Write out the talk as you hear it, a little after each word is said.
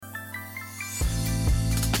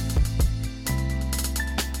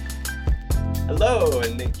Hello,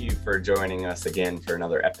 and thank you for joining us again for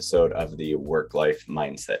another episode of the Work-Life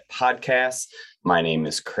Mindset Podcast. My name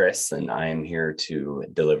is Chris, and I am here to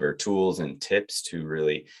deliver tools and tips to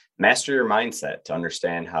really master your mindset, to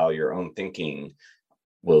understand how your own thinking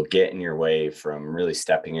will get in your way from really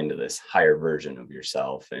stepping into this higher version of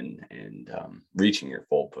yourself and reaching your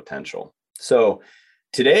full potential. So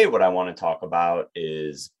today, what I want to talk about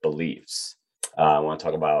is beliefs. I want to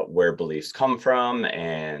talk about where beliefs come from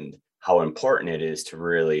and how important it is to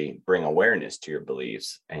really bring awareness to your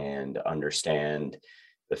beliefs and understand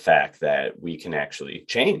the fact that we can actually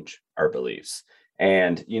change our beliefs.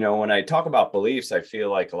 And, when I talk about beliefs, I feel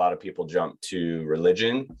like a lot of people jump to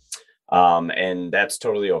religion, and that's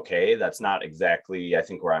totally okay. That's not exactly, I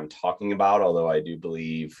think, where I'm talking about, although I do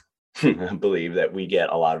believe that we get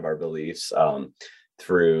a lot of our beliefs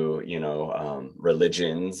through,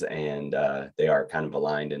 religions, and they are kind of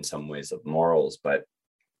aligned in some ways of morals. But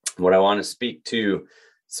what I want to speak to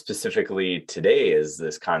specifically today is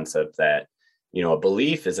this concept that, a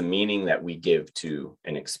belief is a meaning that we give to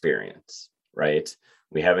an experience, right?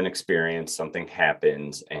 We have an experience, something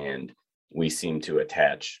happens, and we seem to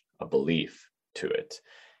attach a belief to it.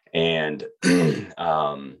 And,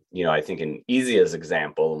 I think an easiest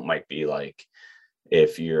example might be like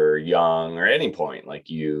if you're young or at any point, like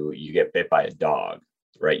you get bit by a dog,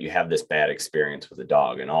 right? You have this bad experience with a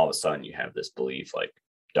dog, and all of a sudden you have this belief like,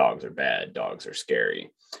 dogs are bad, dogs are scary.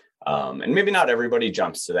 And maybe not everybody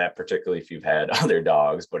jumps to that, particularly if you've had other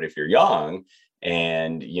dogs, but if you're young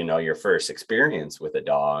and, your first experience with a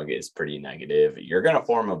dog is pretty negative, you're going to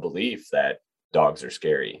form a belief that dogs are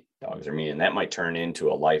scary, dogs are mean, and that might turn into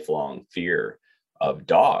a lifelong fear of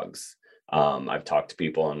dogs. I've talked to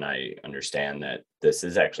people and I understand that this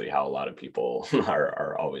is actually how a lot of people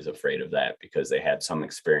are always afraid of that because they had some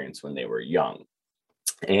experience when they were young.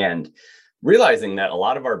 And realizing that a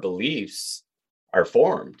lot of our beliefs are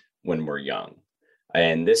formed when we're young.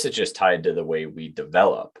 And this is just tied to the way we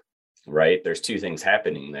develop, right? There's two things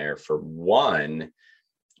happening there. For one,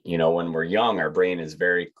 when we're young, our brain is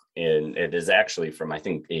it is actually from, I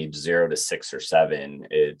think, age 0 to 6 or 7.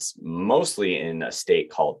 It's mostly in a state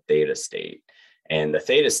called theta state. And the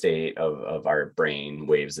theta state of our brain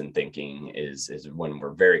waves and thinking is when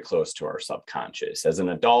we're very close to our subconscious. As an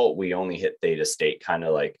adult, we only hit theta state kind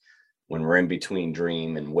of like when we're in between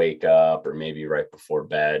dream and wake up, or maybe right before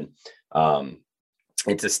bed.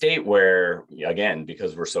 It's a state where, again,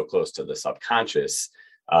 because we're so close to the subconscious,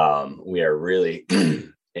 we are really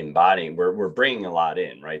embodying, we're bringing a lot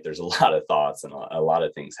in, right? There's a lot of thoughts and a lot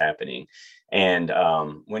of things happening. And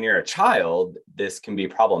when you're a child, this can be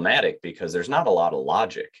problematic because there's not a lot of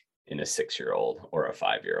logic in a 6-year-old or a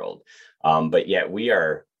 5-year-old. But yet we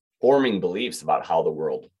are forming beliefs about how the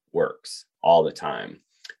world works all the time.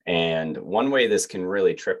 And one way this can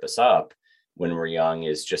really trip us up when we're young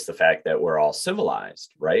is just the fact that we're all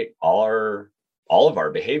civilized, right? All of our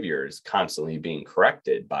behavior is constantly being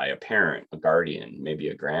corrected by a parent, a guardian, maybe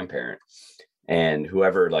a grandparent, and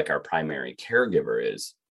whoever like our primary caregiver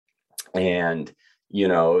is. And,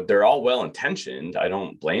 they're all well-intentioned. I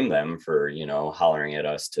don't blame them for, hollering at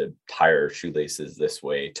us to tie our shoelaces this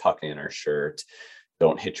way, tuck in our shirt,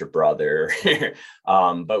 don't hit your brother.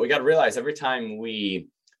 But we got to realize every time we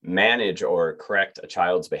manage or correct a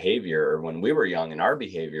child's behavior, or when we were young and our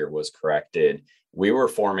behavior was corrected, we were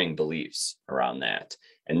forming beliefs around that.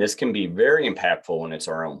 And this can be very impactful when it's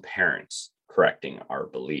our own parents correcting our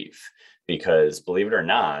belief, because believe it or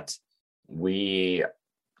not, we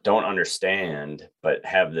don't understand, but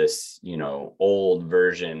have this, old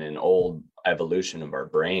version and old evolution of our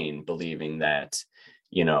brain believing that,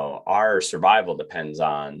 our survival depends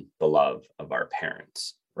on the love of our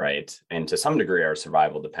parents. Right. And to some degree, our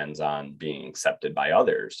survival depends on being accepted by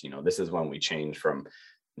others. This is when we change from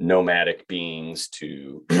nomadic beings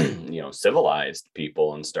to, civilized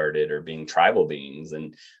people and started or being tribal beings.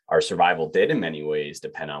 And our survival did in many ways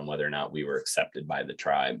depend on whether or not we were accepted by the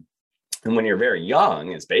tribe. And when you're very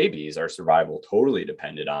young, as babies, our survival totally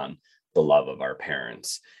depended on the love of our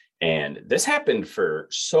parents. And this happened for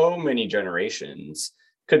so many generations.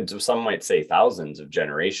 Some might say thousands of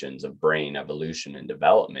generations of brain evolution and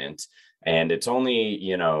development. And it's only,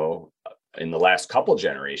 in the last couple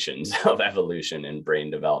generations of evolution and brain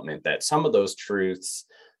development that some of those truths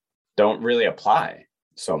don't really apply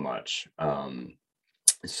so much.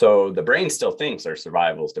 So the brain still thinks our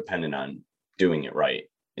survival is dependent on doing it right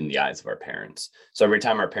in the eyes of our parents. So every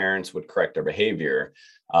time our parents would correct our behavior,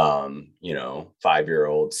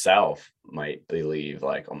 5-year-old self might believe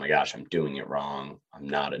like, oh my gosh, I'm doing it wrong. I'm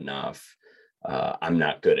not enough. I'm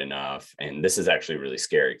not good enough. And this is actually really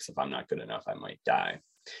scary because if I'm not good enough, I might die.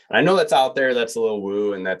 And I know that's out there, that's a little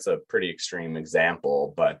woo, and that's a pretty extreme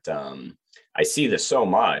example, but I see this so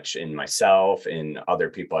much in myself, in other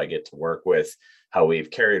people I get to work with, how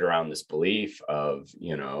we've carried around this belief of,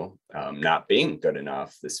 not being good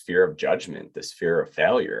enough, this fear of judgment, this fear of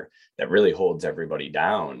failure that really holds everybody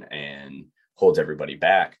down and holds everybody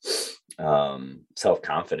back.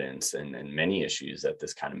 Self-confidence and many issues that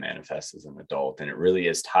this kind of manifests as an adult. And it really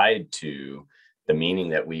is tied to the meaning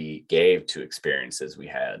that we gave to experiences we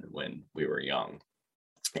had when we were young.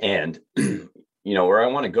 And, where I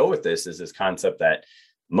want to go with this is this concept that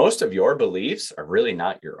most of your beliefs are really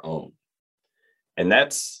not your own. And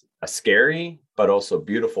that's a scary, but also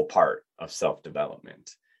beautiful part of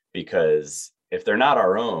self-development, because if they're not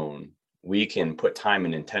our own, we can put time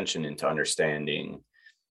and intention into understanding,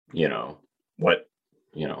 what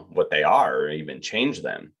they are, or even change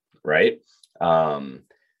them. Right.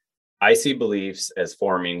 I see beliefs as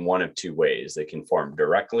forming one of two ways. They can form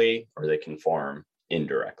directly or they can form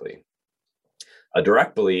indirectly. A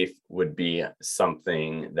direct belief would be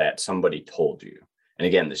something that somebody told you. And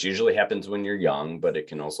again, this usually happens when you're young, but it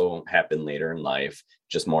can also happen later in life,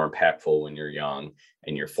 just more impactful when you're young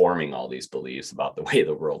and you're forming all these beliefs about the way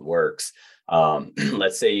the world works.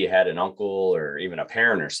 Let's say you had an uncle or even a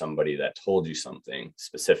parent or somebody that told you something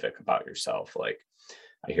specific about yourself. Like,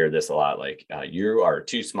 I hear this a lot, like, you are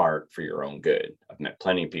too smart for your own good. I've met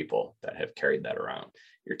plenty of people that have carried that around.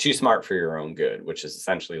 You're too smart for your own good, which is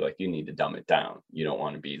essentially like, you need to dumb it down. You don't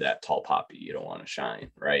want to be that tall poppy. You don't want to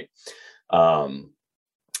shine, right?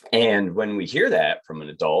 And when we hear that from an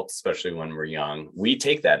adult, especially when we're young, we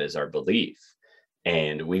take that as our belief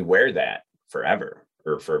and we wear that forever,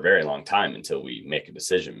 or for a very long time, until we make a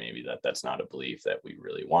decision, maybe that's not a belief that we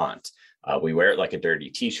really want. We wear it like a dirty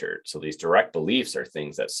t-shirt. So these direct beliefs are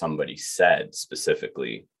things that somebody said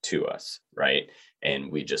specifically to us, right?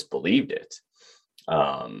 And we just believed it.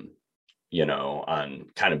 On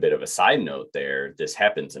kind of a bit of a side note there, this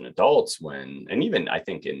happens in adults and even I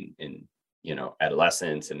think in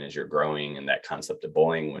adolescence, and as you're growing, and that concept of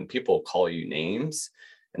bullying, when people call you names,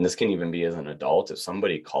 and this can even be as an adult, if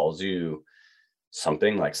somebody calls you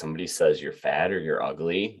something, like somebody says you're fat or you're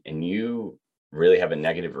ugly, and you really have a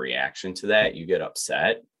negative reaction to that, you get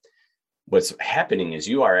upset. What's happening is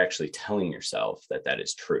you are actually telling yourself that that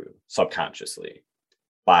is true subconsciously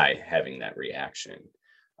by having that reaction.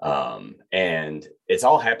 And it's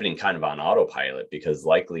all happening kind of on autopilot, because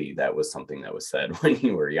likely that was something that was said when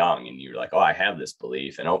you were young and you're like, oh, I have this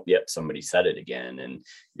belief, and oh, yep, somebody said it again, and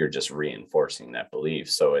you're just reinforcing that belief.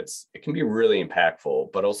 So it can be really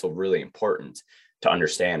impactful, but also really important to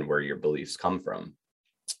understand where your beliefs come from.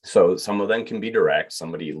 So some of them can be direct.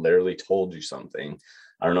 Somebody literally told you something.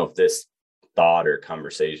 I don't know if this thought or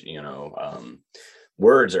conversation,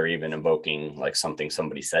 words are even evoking like something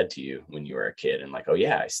somebody said to you when you were a kid, and like, oh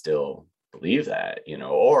yeah, I still believe that,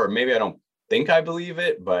 or maybe I don't think I believe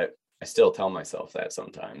it, but I still tell myself that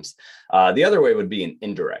sometimes. The other way would be an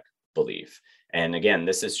indirect belief. And again,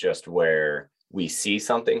 this is just where we see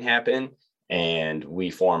something happen and we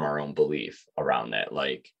form our own belief around that.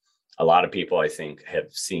 Like, a lot of people, I think,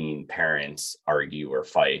 have seen parents argue or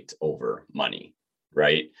fight over money,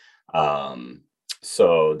 right?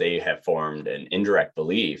 So they have formed an indirect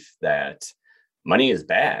belief that money is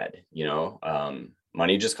bad.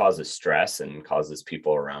 Money just causes stress and causes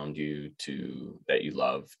people around you that you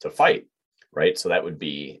love to fight, right? So that would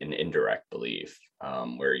be an indirect belief,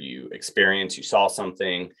 where you saw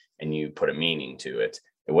something and you put a meaning to it.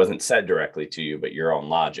 It wasn't said directly to you, but your own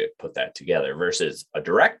logic put that together. Versus a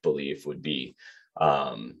direct belief would be,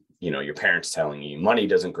 your parents telling you money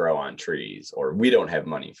doesn't grow on trees, or we don't have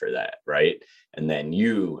money for that, right? And then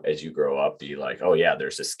you, as you grow up, be like, oh yeah,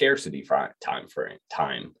 there's a scarcity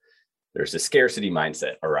time. There's a scarcity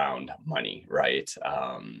mindset around money, right?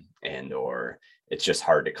 Or it's just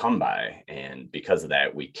hard to come by. And because of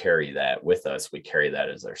that, we carry that with us. We carry that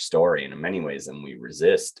as our story. And in many ways, then we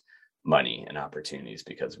resist money and opportunities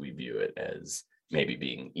because we view it as maybe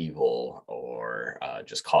being evil, or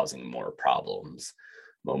just causing more problems.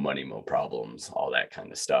 More money, more problems, all that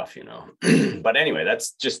kind of stuff, But anyway,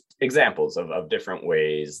 that's just examples of different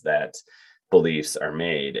ways that beliefs are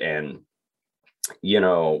made. And,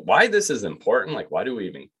 why this is important, like, why do we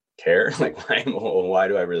even care? Like, why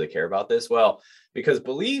do I really care about this? Well, because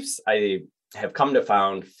beliefs, I have come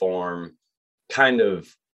to form kind of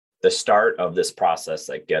the start of this process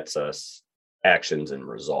that gets us actions and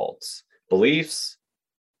results. Beliefs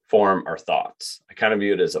form our thoughts. I kind of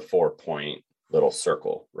view it as a 4-point little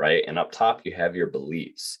circle, right? And up top, you have your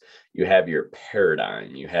beliefs, you have your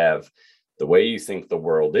paradigm, you have the way you think the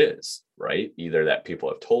world is, right? Either that people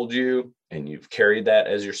have told you and you've carried that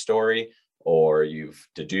as your story, or you've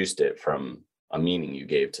deduced it from a meaning you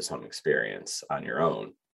gave to some experience on your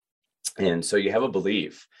own. And so you have a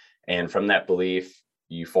belief, and from that belief,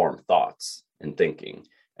 you form thoughts and thinking.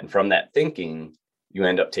 And from that thinking, you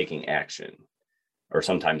end up taking action, or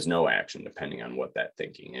sometimes no action, depending on what that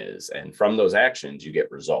thinking is. And from those actions, you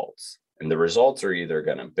get results. And the results are either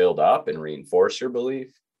going to build up and reinforce your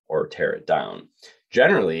belief or tear it down.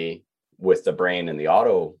 Generally, with the brain and the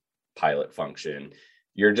autopilot function,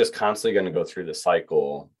 you're just constantly going to go through the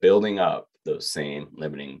cycle, building up those same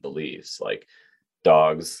limiting beliefs. Like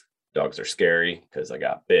dogs are scary because I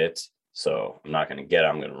got bit. So I'm not going to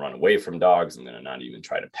I'm going to run away from dogs. I'm going to not even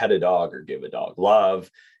try to pet a dog or give a dog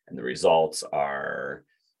love. And the results are,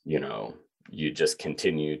 you just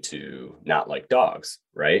continue to not like dogs,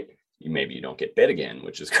 right? Maybe you don't get bit again,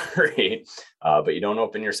 which is great, but you don't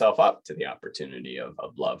open yourself up to the opportunity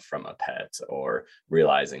of love from a pet, or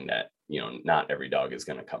realizing that, not every dog is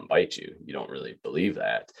going to come bite you. You don't really believe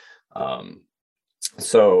that.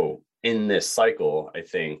 So in this cycle, I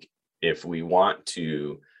think if we want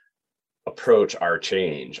to approach our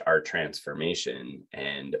change, our transformation,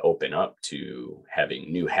 and open up to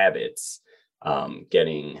having new habits,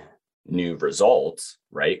 getting new results,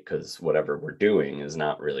 right? Because whatever we're doing is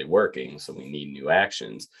not really working. So we need new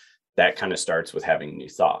actions. That kind of starts with having new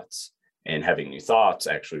thoughts. And having new thoughts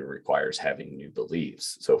actually requires having new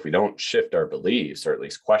beliefs. So if we don't shift our beliefs, or at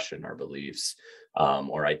least question our beliefs,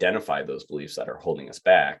 or identify those beliefs that are holding us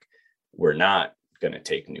back, we're not going to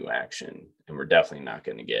take new action, and we're definitely not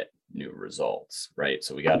going to get new results, right?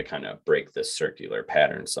 So we got to kind of break this circular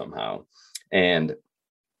pattern somehow. And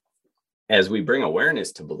as we bring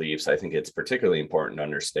awareness to beliefs, I think it's particularly important to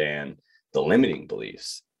understand the limiting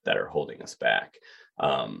beliefs that are holding us back.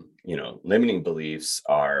 Limiting beliefs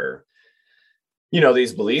are,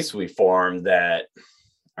 these beliefs we form that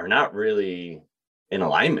are not really in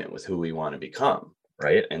alignment with who we want to become,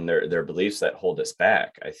 right? And they're beliefs that hold us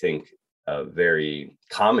back. I think a very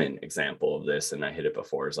common example of this, and I hit it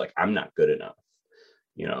before, is like, I'm not good enough.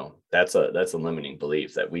 That's a limiting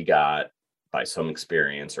belief that we got by some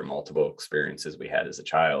experience or multiple experiences we had as a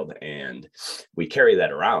child. And we carry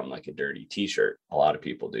that around like a dirty t-shirt. A lot of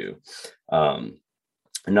people do.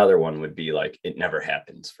 Another one would be like, it never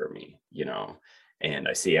happens for me, and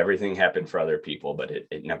I see everything happen for other people, but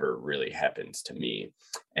it never really happens to me.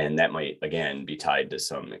 And that might, again, be tied to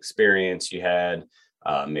some experience you had,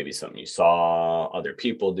 maybe something you saw other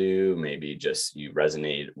people do, maybe just you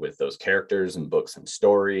resonate with those characters and books and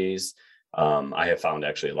stories. I have found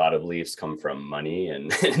actually a lot of beliefs come from money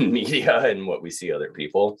and media and what we see other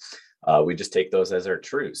people. We just take those as our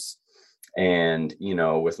truths. And,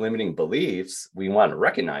 with limiting beliefs, we want to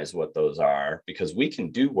recognize what those are, because we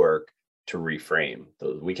can do work to reframe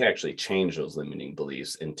those. We can actually change those limiting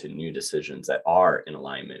beliefs into new decisions that are in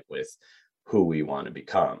alignment with who we want to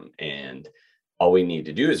become. And all we need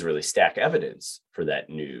to do is really stack evidence for that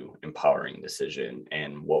new empowering decision.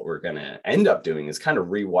 And what we're going to end up doing is kind of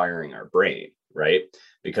rewiring our brain, right?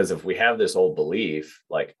 Because if we have this old belief,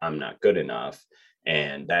 like, I'm not good enough,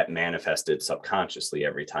 and that manifested subconsciously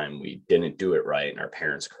every time we didn't do it right and our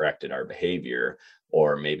parents corrected our behavior,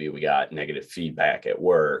 or maybe we got negative feedback at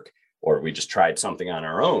work, or we just tried something on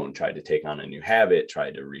our own, tried to take on a new habit,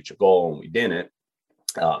 tried to reach a goal and we didn't,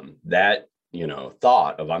 that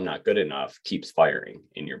thought of I'm not good enough keeps firing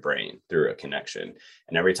in your brain through a connection.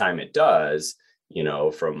 And every time it does,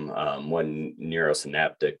 from one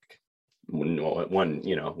neurosynaptic,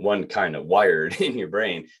 one kind of wired in your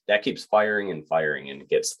brain, that keeps firing and firing, and it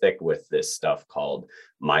gets thick with this stuff called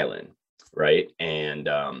myelin, right? And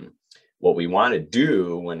what we want to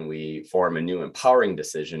do when we form a new empowering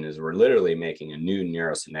decision is we're literally making a new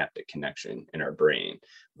neurosynaptic connection in our brain.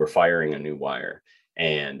 We're firing a new wire.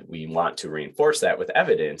 And we want to reinforce that with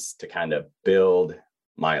evidence to kind of build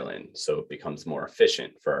myelin, so it becomes more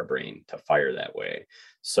efficient for our brain to fire that way.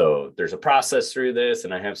 So there's a process through this,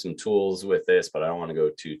 and I have some tools with this, but I don't want to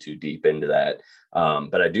go too deep into that.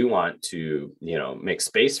 But I do want to, make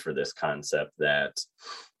space for this concept that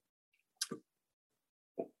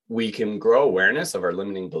we can grow awareness of our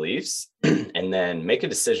limiting beliefs and then make a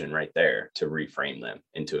decision right there to reframe them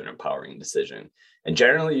into an empowering decision. And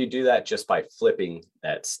generally you do that just by flipping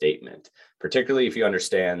that statement, particularly if you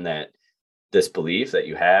understand that this belief that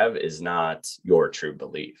you have is not your true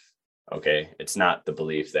belief. Okay. It's not the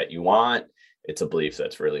belief that you want. It's a belief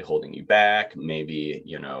that's really holding you back. Maybe,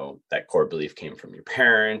 that core belief came from your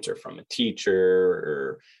parent or from a teacher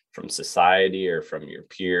or from society or from your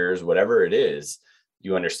peers, whatever it is.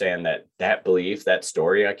 You understand that belief, that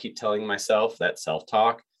story I keep telling myself, that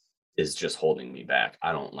self-talk, is just holding me back.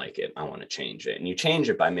 I don't like it. I want to change it. And you change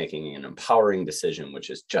it by making an empowering decision, which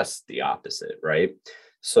is just the opposite, right?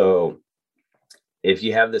 So if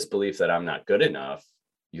you have this belief that I'm not good enough,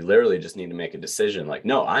 you literally just need to make a decision like,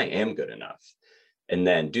 no, I am good enough. And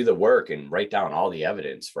then do the work and write down all the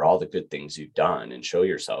evidence for all the good things you've done and show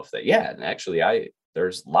yourself that, yeah, and actually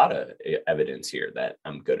there's a lot of evidence here that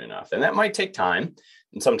I'm good enough. And that might take time.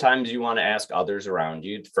 And sometimes you want to ask others around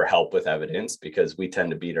you for help with evidence, because we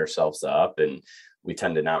tend to beat ourselves up and we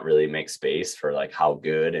tend to not really make space for like how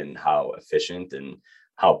good and how efficient and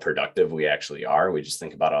how productive we actually are. We just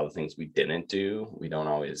think about all the things we didn't do. We don't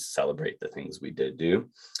always celebrate the things we did do.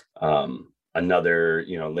 Another,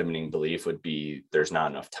 limiting belief would be there's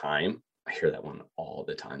not enough time. I hear that one all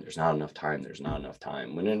the time. There's not enough time. There's not enough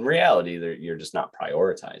time. When in reality, you're just not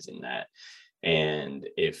prioritizing that. And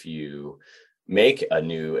if you make a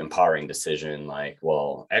new empowering decision, like,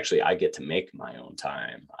 well, actually, I get to make my own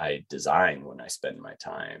time. I design when I spend my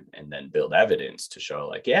time, and then build evidence to show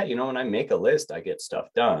like, yeah, when I make a list, I get stuff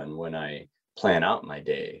done. When I plan out my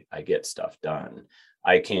day, I get stuff done.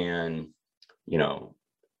 I can,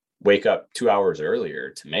 wake up 2 hours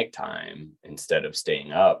earlier to make time instead of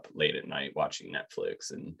staying up late at night watching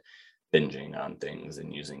Netflix and binging on things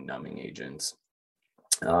and using numbing agents.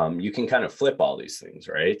 You can kind of flip all these things,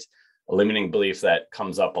 right? A limiting belief that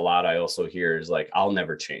comes up a lot I also hear is like, I'll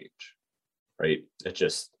never change, right?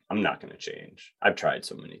 I'm not going to change. I've tried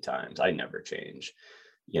so many times. I never change,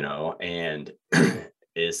 and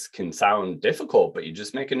it can sound difficult, but you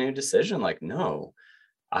just make a new decision. Like, no,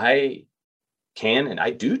 I can and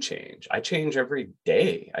I do change. I change every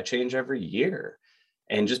day. I change every year.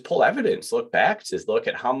 And just pull evidence, look back to look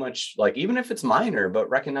at how much, like, even if it's minor, but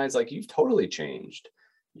recognize like you've totally changed,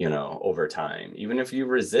 over time, even if you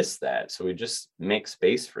resist that. So we just make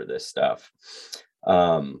space for this stuff.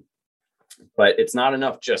 But it's not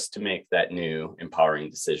enough just to make that new empowering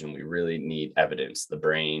decision. We really need evidence. The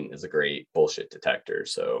brain is a great bullshit detector.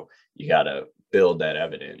 So you got to build that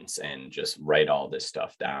evidence and just write all this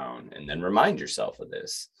stuff down and then remind yourself of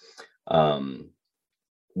this.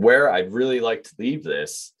 Where I'd really like to leave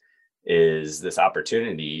this is this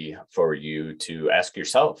opportunity for you to ask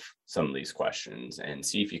yourself some of these questions and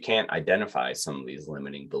see if you can't identify some of these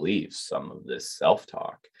limiting beliefs, some of this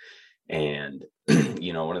self-talk. And,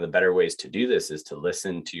 one of the better ways to do this is to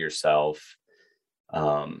listen to yourself.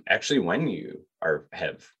 Actually, when you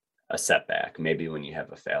have a setback, maybe when you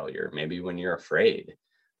have a failure, maybe when you're afraid,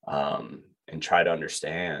 and try to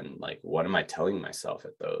understand, like, what am I telling myself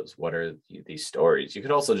at those? What are these stories? You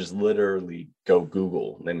could also just literally go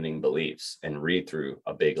Google limiting beliefs and read through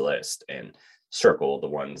a big list and circle the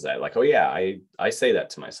ones that like, oh yeah, I say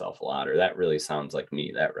that to myself a lot, or that really sounds like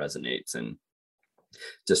me, that resonates. And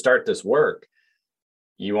to start this work,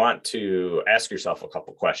 you want to ask yourself a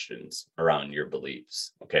couple questions around your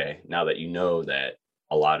beliefs. Okay. Now that you know that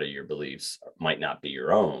a lot of your beliefs might not be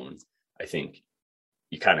your own, I think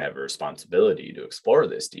you kind of have a responsibility to explore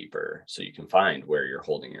this deeper so you can find where you're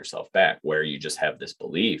holding yourself back, where you just have this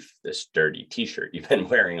belief, this dirty t-shirt you've been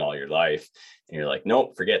wearing all your life. And you're like,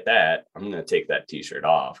 nope, forget that. I'm going to take that t-shirt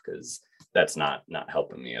off because that's not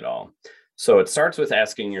helping me at all. So it starts with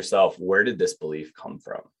asking yourself, where did this belief come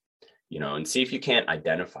from? And see if you can't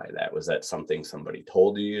identify that. Was that something somebody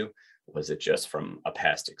told you? Was it just from a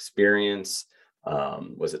past experience?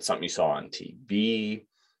 Was it something you saw on TV?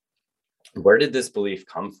 Where did this belief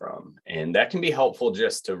come from? And that can be helpful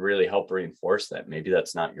just to really help reinforce that maybe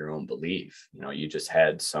that's not your own belief. You just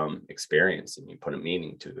had some experience and you put a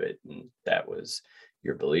meaning to it, and that was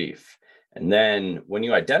your belief. And then when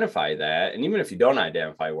you identify that, and even if you don't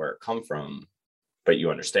identify where it come from, but you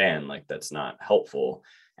understand like that's not helpful,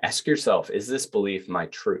 ask yourself, is this belief my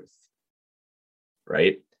truth?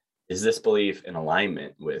 Right? Is this belief in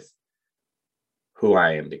alignment with who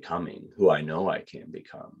I am becoming, who I know I can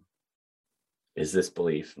become? Is this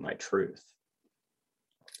belief my truth?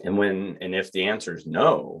 And if the answer is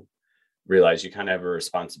no, realize you kind of have a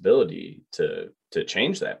responsibility to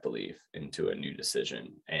change that belief into a new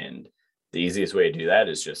decision. And the easiest way to do that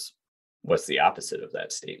is just, what's the opposite of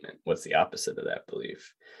that statement? What's the opposite of that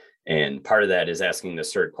belief? And part of that is asking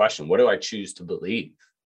this third question: what do I choose to believe?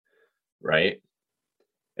 Right?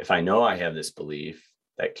 If I know I have this belief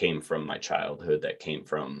that came from my childhood, that came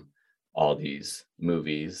from all these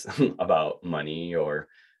movies about money or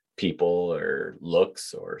people or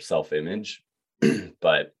looks or self-image,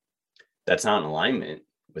 but that's not in alignment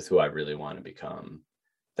with who I really want to become,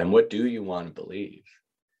 then what do you want to believe?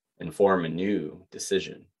 And form a new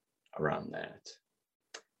decision around that.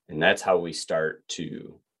 And that's how we start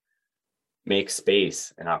to make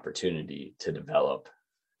space and opportunity to develop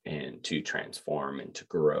and to transform and to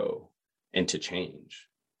grow and to change.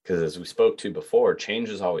 Because as we spoke to before, change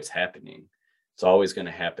is always happening. It's always going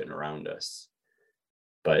to happen around us.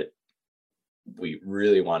 But we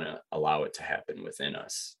really want to allow it to happen within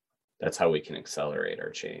us. That's how we can accelerate our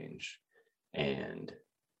change and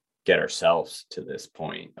get ourselves to this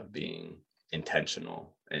point of being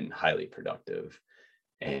intentional and highly productive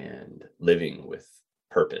and living with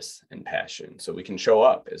purpose and passion, so we can show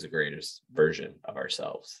up as the greatest version of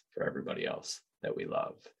ourselves for everybody else that we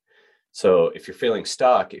love. So if you're feeling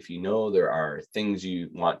stuck, if you know there are things you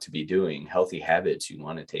want to be doing, healthy habits you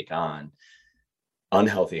want to take on,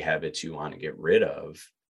 unhealthy habits you want to get rid of,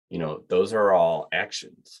 those are all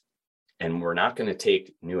actions. And we're not going to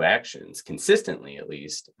take new actions consistently, at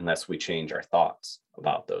least, unless we change our thoughts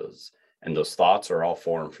about those. And those thoughts are all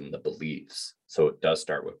formed from the beliefs. So it does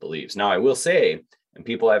start with beliefs. Now, I will say, and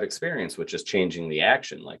people have experience with just changing the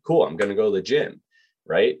action, like, cool, I'm going to go to the gym,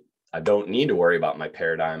 right? I don't need to worry about my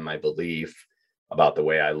paradigm, my belief about the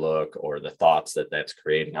way I look or the thoughts that that's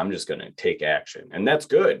creating. I'm just going to take action. And that's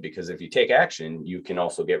good, because if you take action, you can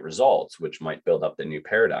also get results, which might build up the new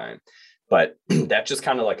paradigm. But that's just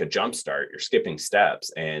kind of like a jump start. You're skipping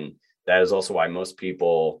steps. And that is also why most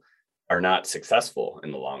people are not successful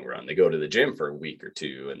in the long run. They go to the gym for a week or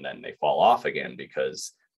two and then they fall off again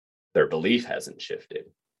because their belief hasn't shifted.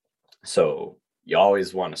 So you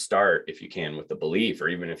always want to start, if you can, with the belief, or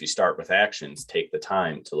even if you start with actions, take the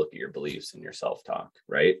time to look at your beliefs and your self-talk,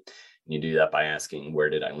 right? And you do that by asking, where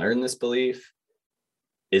did I learn this belief?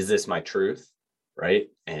 Is this my truth, right?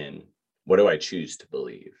 And what do I choose to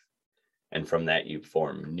believe? And from that, you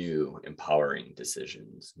form new empowering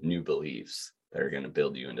decisions, new beliefs that are going to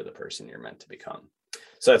build you into the person you're meant to become.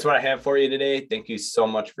 So that's what I have for you today. Thank you so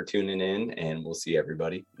much for tuning in, and we'll see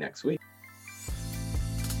everybody next week.